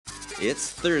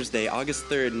It's Thursday, August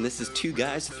 3rd, and this is Two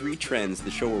Guys, Three Trends, the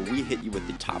show where we hit you with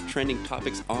the top trending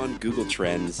topics on Google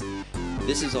Trends.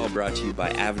 This is all brought to you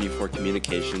by Avenue 4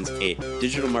 Communications, a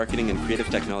digital marketing and creative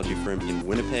technology firm in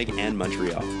Winnipeg and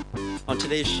Montreal. On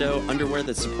today's show, underwear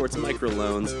that supports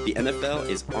microloans, the NFL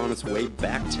is on its way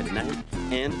back tonight,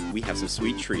 and we have some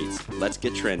sweet treats. Let's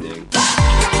get trending.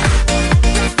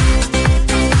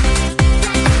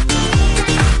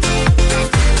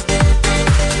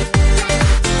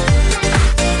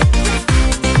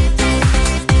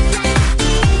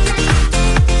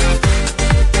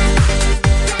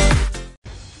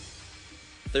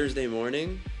 Thursday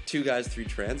morning, Two Guys, Three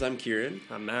Trends. I'm Kieran.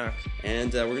 I'm Mac.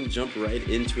 And we're going to jump right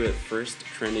into it. First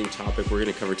trending topic we're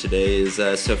going to cover today is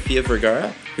Sofia Vergara,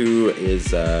 who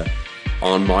is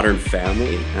on Modern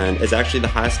Family and is actually the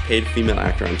highest paid female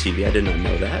actor on TV. I did not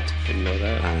know that. Didn't know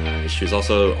that. She was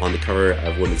also on the cover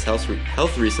of Women's Health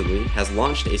recently, has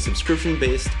launched a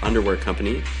subscription-based underwear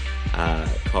company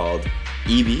called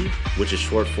EB, which is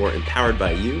short for Empowered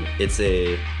by You. It's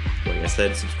a, like I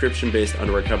said, subscription-based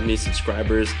underwear company.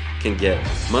 Subscribers can get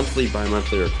monthly,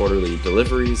 bi-monthly, or quarterly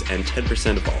deliveries, and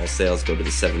 10% of all sales go to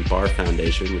the 7 Bar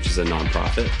Foundation, which is a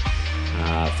nonprofit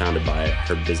founded by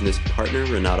her business partner,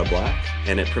 Renata Black,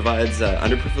 and it provides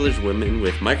underprivileged women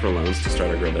with microloans to start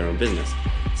or grow their own business.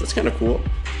 So it's kind of cool.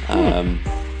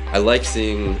 I like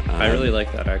seeing... I really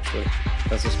like that, actually.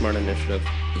 That's a smart initiative.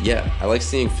 Yeah, I like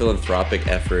seeing philanthropic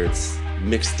efforts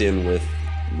mixed in with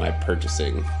my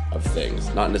purchasing of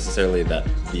things. Not necessarily that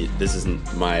this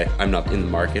isn't my... I'm not in the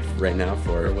market right now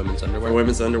for women's underwear. For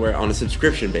women's underwear on a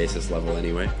subscription basis level,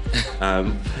 anyway.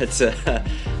 But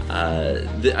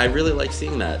I really like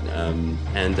seeing that.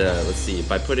 Let's see,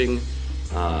 by putting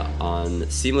on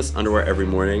seamless underwear every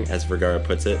morning, as Vergara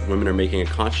puts it, women are making a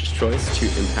conscious choice to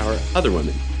empower other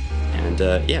women. And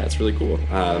yeah, it's really cool.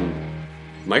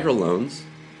 Microloans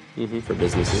for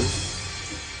businesses.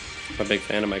 I'm a big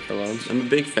fan of microloans. I'm a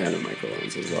big fan of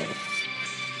microloans as well.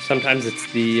 Sometimes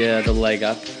it's the leg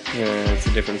up. It's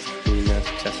the difference between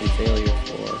success and failure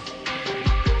for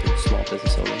small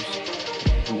business owners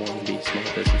who want to be small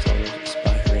business owners,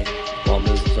 aspiring small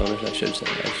business owners, I should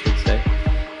say.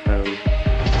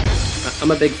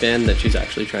 I'm a big fan that she's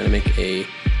actually trying to make a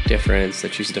difference,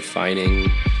 that she's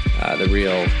defining the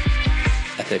real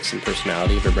ethics and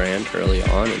personality of her brand early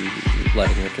on and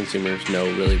letting her consumers know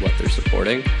really what they're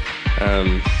supporting.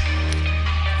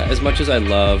 As much as I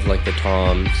love like the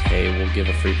Toms, hey, we'll give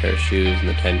a free pair of shoes, and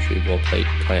the 10 tree, we'll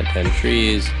plant 10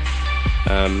 trees,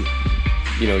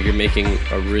 you're making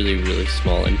a really, really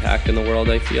small impact in the world,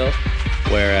 I feel.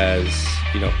 Whereas,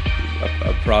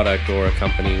 a product or a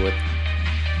company with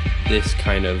this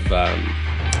kind of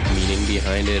meaning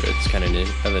behind it, or this kind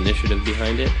of initiative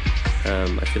behind it,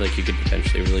 I feel like you could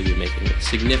potentially really be making a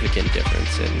significant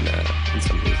difference in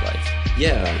somebody's life.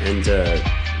 Yeah, and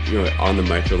on the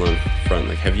microloan front,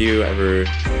 like, have you ever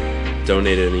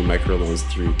donated any microloans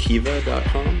through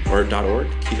Kiva.com or .org?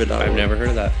 Kiva.org. I've never heard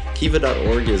of that.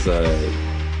 Kiva.org is a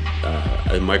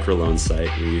microloan site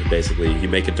where you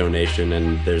make a donation,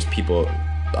 and there's people.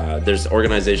 There's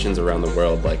organizations around the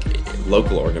world, like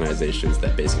local organizations,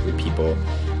 that basically people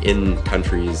in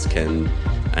countries can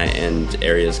and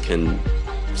areas can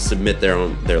submit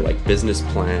their like business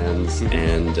plans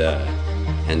and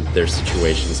their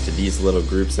situations to these little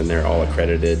groups, and they're all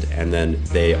accredited, and then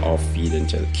they all feed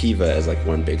into Kiva as like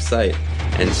one big site.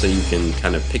 And so you can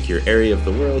kind of pick your area of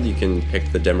the world, you can pick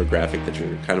the demographic that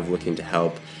you're kind of looking to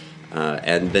help,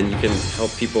 and then you can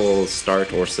help people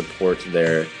start or support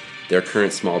their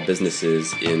current small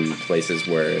businesses in places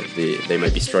where they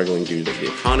might be struggling due to the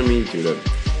economy, due to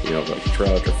like a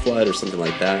drought or flood or something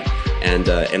like that, and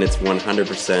it's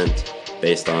 100%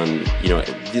 based on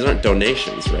these aren't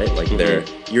donations, right? Like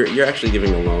you're actually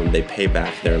giving a loan. They pay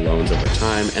back their loans over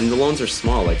time, and the loans are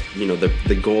small. Like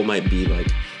the goal might be like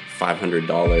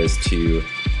 $500 to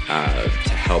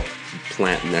help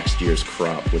plant next year's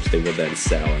crop, which they will then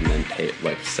sell and then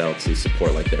sell to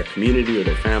support like their community or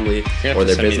their family or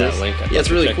their business. Yeah, it's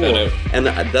really cool, and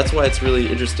that's why it's really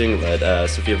interesting that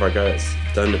Sofia Vergara has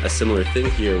done a similar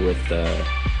thing here with the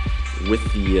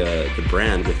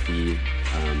brand, with the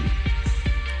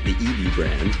EB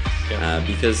brand,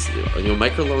 because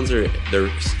microloans they're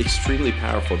extremely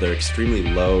powerful. They're extremely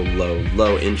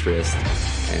low interest.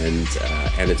 And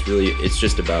it's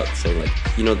just about saying,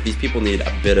 like, these people need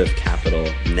a bit of capital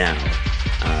now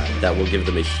that will give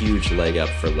them a huge leg up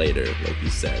for later, like you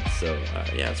said. So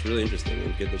yeah, it's really interesting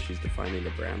and good that she's defining a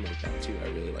brand like that too. I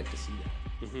really like to see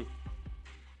that.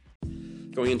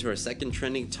 Going into our second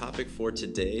trending topic for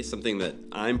today, something that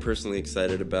I'm personally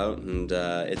excited about, and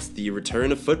it's the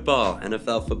return of football.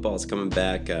 NFL football is coming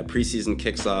back. Preseason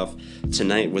kicks off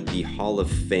tonight with the Hall of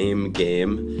Fame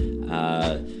game,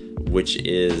 which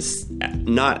is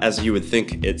not as you would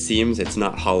think it seems. It's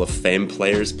not Hall of Fame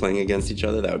players playing against each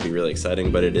other. That would be really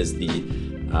exciting, but it is the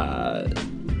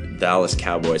Dallas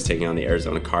Cowboys taking on the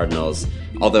Arizona Cardinals,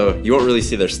 although you won't really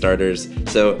see their starters.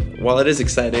 So while it is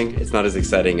exciting, it's not as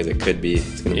exciting as it could be.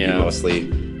 It's going to be mostly,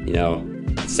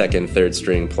 second, third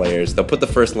string players. They'll put the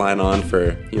first line on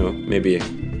for, maybe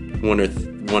one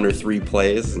or three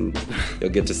plays, and you'll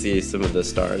get to see some of the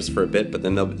stars for a bit, but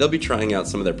then they'll be trying out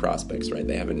some of their prospects, right?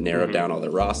 They haven't narrowed down all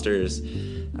their rosters.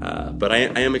 But I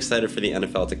am excited for the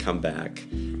NFL to come back.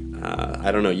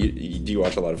 I don't know. Do you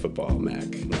watch a lot of football, Mac?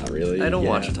 Not really. I don't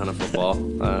watch a ton of football.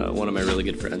 One of my really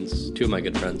good friends, two of my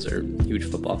good friends, are huge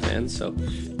football fans. So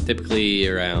typically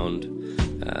around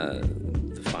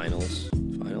the playoffs.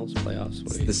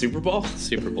 The Super Bowl?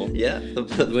 Super Bowl. Yeah.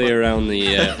 Typically around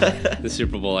the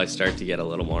Super Bowl, I start to get a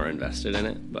little more invested in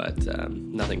it, but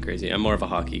nothing crazy. I'm more of a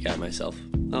hockey guy myself.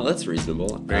 Oh, that's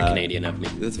reasonable. Very Canadian of me.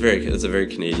 That's a very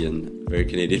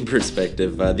Canadian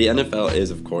perspective. The NFL is,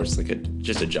 of course,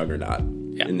 just a juggernaut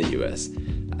in the U.S.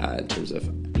 In terms of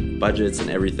budgets and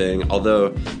everything.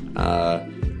 Although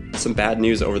some bad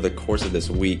news over the course of this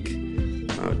week,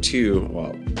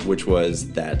 which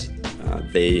was that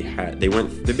they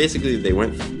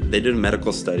did a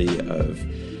medical study of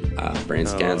brain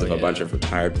scans of a bunch of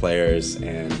retired players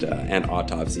and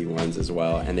autopsy ones as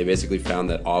well, and they basically found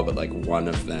that all but one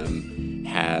of them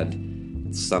had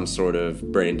some sort of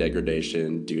brain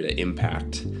degradation due to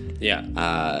impact.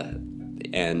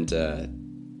 And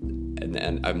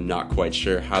I'm not quite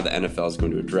sure how the NFL is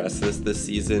going to address this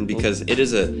season, because it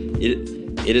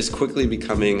is quickly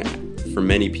becoming, for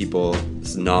many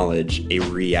people's knowledge, a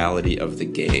reality of the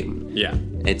game. Yeah,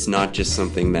 it's not just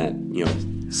something that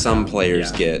some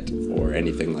players get or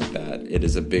anything like that. It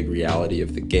is a big reality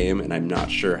of the game, and I'm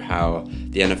not sure how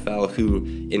the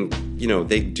NFL,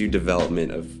 they do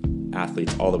development of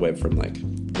athletes all the way from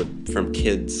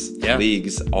kids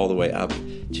leagues all the way up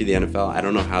to the NFL. I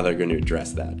don't know how they're going to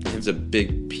address that. It's a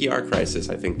big PR crisis,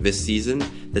 I think, this season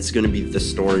that's going to be the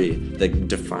story that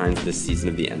defines this season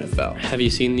of the NFL. Have you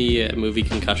seen the movie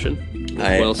Concussion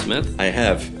with Will Smith? I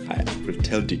have. I will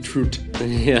tell the truth.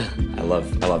 Yeah. I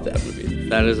love that movie.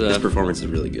 His performance is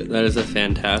really good. That is a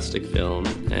fantastic film,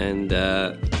 and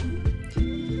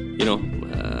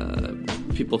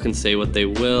people can say what they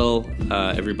will.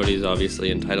 Everybody's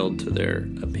obviously entitled to their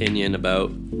opinion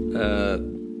about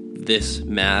this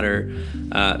matter.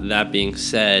 That being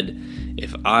said,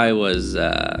 if I was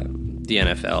the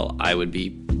NFL, I would be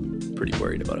pretty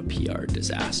worried about a PR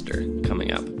disaster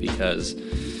coming up, because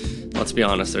let's be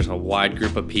honest, there's a wide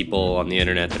group of people on the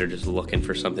internet that are just looking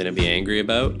for something to be angry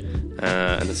about,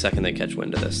 and the second they catch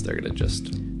wind of this, they're going to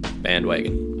just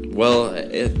bandwagon. Well,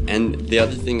 and the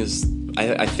other thing is,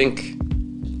 I think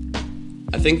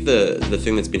the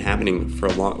thing that's been happening for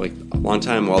a long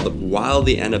time, while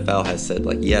the NFL has said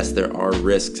yes, there are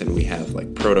risks and we have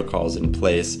protocols in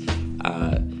place,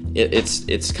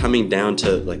 it's coming down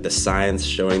to the science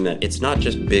showing that it's not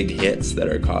just big hits that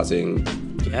are causing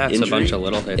it's injury. A bunch of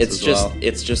little hits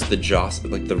it's just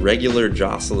the regular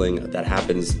jostling that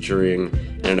happens during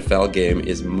an NFL game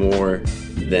is more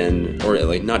than, or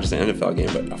not just an NFL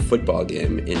game, but a football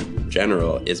game in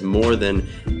general is more than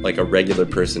a regular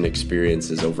person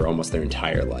experiences over almost their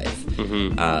entire life.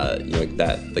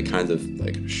 The kinds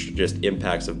of just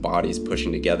impacts of bodies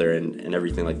pushing together and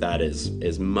everything like that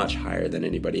is much higher than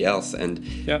anybody else. And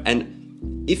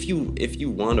if you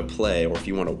want to play, or if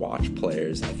you want to watch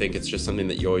players, I think it's just something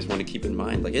that you always want to keep in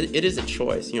mind. It is a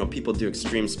choice. People do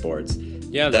extreme sports.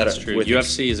 Yeah, that's true.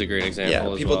 UFC is a great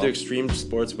example. Yeah, people do extreme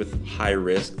sports with high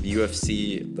risk. The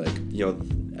UFC,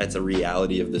 that's a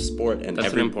reality of the sport, and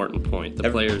that's an important point. The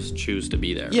players choose to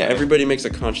be there. Yeah, right? Everybody makes a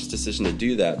conscious decision to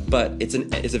do that, but it's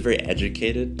a very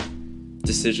educated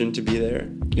decision to be there.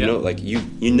 You know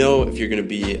if you're going to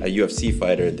be a UFC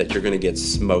fighter, that you're going to get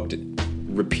smoked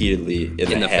repeatedly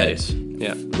in the head. Face.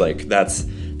 Yeah,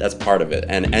 that's part of it,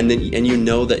 and then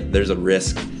that there's a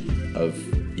risk of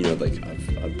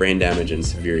of brain damage and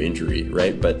severe injury,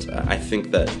 right? But I think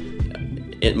that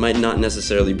it might not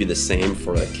necessarily be the same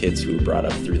for kids who are brought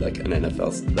up through the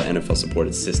NFL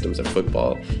supported systems of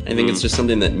football. I think it's just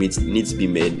something that needs to be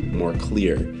made more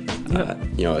clear.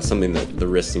 It's something that the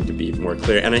risks seem to be more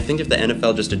clear, and I think if the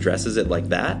NFL just addresses it like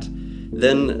that,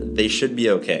 then they should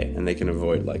be okay, and they can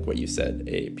avoid, what you said,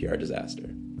 a PR disaster.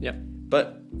 Yep.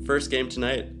 But first game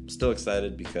tonight, still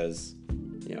excited because,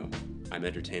 I'm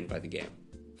entertained by the game.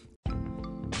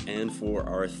 And for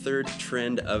our third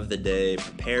trend of the day,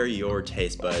 prepare your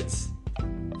taste buds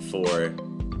for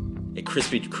a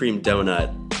Krispy Kreme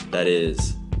donut that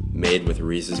is made with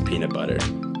Reese's peanut butter.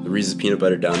 The Reese's peanut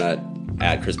butter donut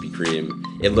at Krispy Kreme.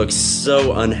 It looks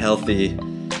so unhealthy,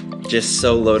 just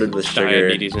so loaded with sugar.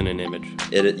 Diabetes in an image.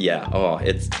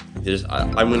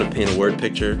 I'm gonna paint a word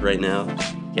picture right now.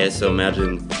 Okay, so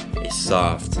imagine a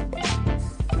soft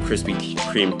Krispy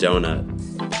Kreme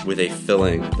donut with a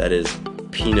filling that is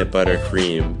peanut butter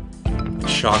cream,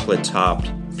 chocolate topped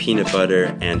peanut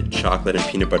butter, and chocolate and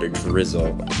peanut butter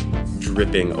drizzle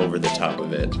dripping over the top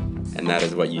of it. And that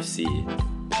is what you see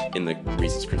in the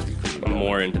Reese's Krispy Kreme. I'm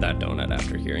more into that donut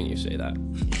after hearing you say that.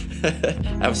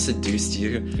 I've seduced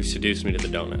you. You seduced me to the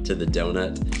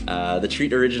donut. The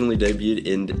treat originally debuted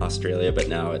in Australia, but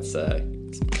now it's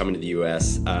coming to the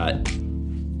US. Do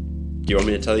you want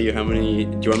me to tell you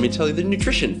the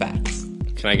nutrition facts?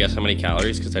 Can I guess how many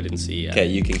calories? Because I didn't see yet. Okay,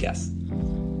 you can guess.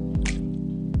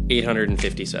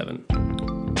 857.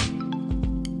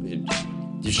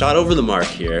 You shot over the mark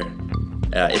here.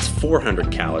 It's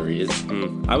 400 calories.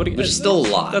 Which is still a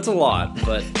lot. That's a lot,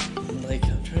 but like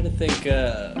I'm trying to think.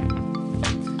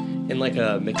 In like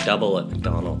a McDouble at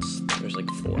McDonald's, there's like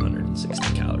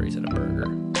 460 calories in a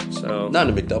burger. So not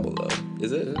a McDouble though,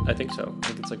 is it? I think so. I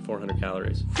think it's like 400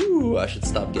 calories. Ooh, I should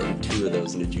stop getting 2 of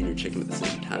those in a junior chicken at the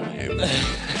same time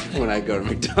when I go to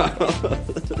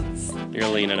McDonald's. You're a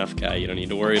lean enough guy. You don't need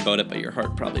to worry about it, but your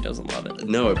heart probably doesn't love it.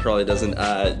 No, it probably doesn't.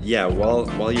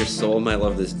 While your soul might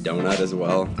love this donut as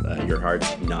well, your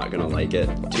heart's not gonna like it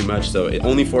too much. So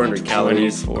only 400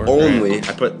 calories. Only.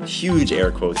 I put huge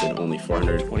air quotes in only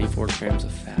 400. 24 grams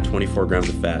of fat. 24 grams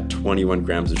of fat, 21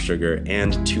 grams of sugar,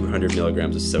 and 200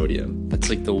 milligrams of sodium. That's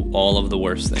like all of the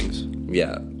worst things.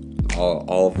 Yeah,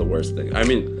 all of the worst things. I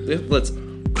mean,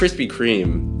 Krispy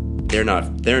Kreme, they're not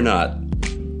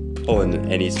pulling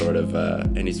any sort of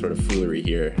foolery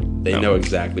here. They know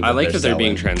exactly what I like they're that they're selling.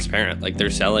 being transparent. Like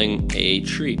they're selling a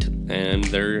treat and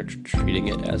they're treating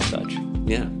it as such.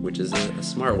 Yeah, which is a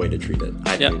smart way to treat it.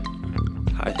 I think.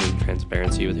 I think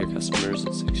transparency with your customers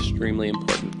is extremely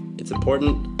important. It's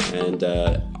important, and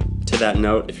to that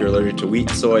note, if you're allergic to wheat,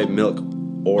 soy, milk,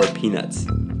 or peanuts,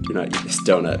 do not eat this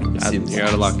donut. You're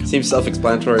out of luck. Seems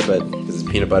self-explanatory, but because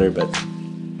it's peanut butter, but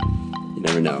you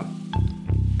never know.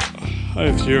 I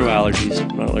have 0 allergies.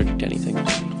 I'm not allergic to anything.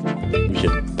 We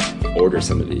should order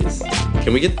some of these.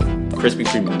 Can we get Krispy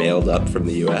Kreme mailed up from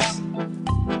the US?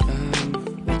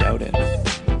 I doubt it.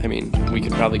 I mean, we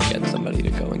could probably get somebody to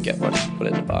go and get one, put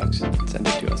it in a box, and send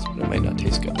it to us, but it might not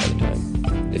taste good by the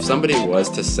time. If somebody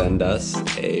was to send us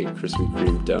a Krispy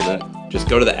Kreme donut, just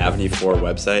go to the Avenue 4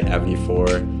 website,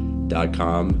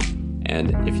 avenue4.com,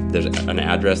 and if there's an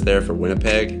address there for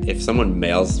Winnipeg, if someone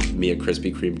mails me a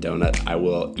Krispy Kreme donut, I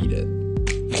will eat it.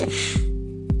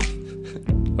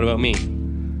 What about me?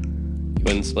 You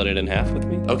wouldn't split it in half with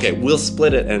me? Okay, we'll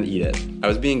split it and eat it. I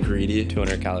was being greedy.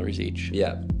 200 calories each.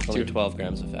 Yeah. Only 12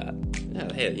 grams of fat.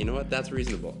 Yeah, hey, you know what? That's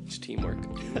reasonable. It's teamwork.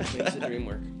 Teamwork makes the dream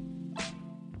work.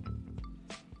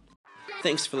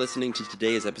 Thanks for listening to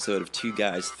today's episode of 2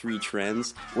 Guys, 3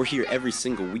 Trends. We're here every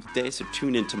single weekday, so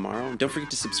tune in tomorrow. And don't forget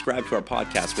to subscribe to our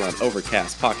podcast. We're on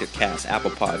Overcast, Pocket Cast,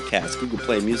 Apple Podcasts, Google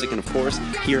Play Music, and of course,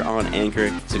 here on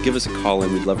Anchor. So give us a call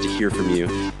and we'd love to hear from you.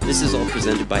 This is all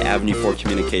presented by Avenue 4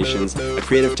 Communications, a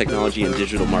creative technology and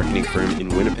digital marketing firm in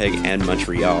Winnipeg and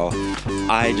Montreal.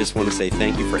 I just want to say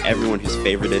thank you for everyone who's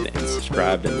favorited and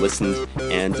subscribed and listened.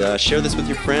 And share this with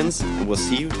your friends, and we'll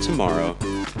see you tomorrow.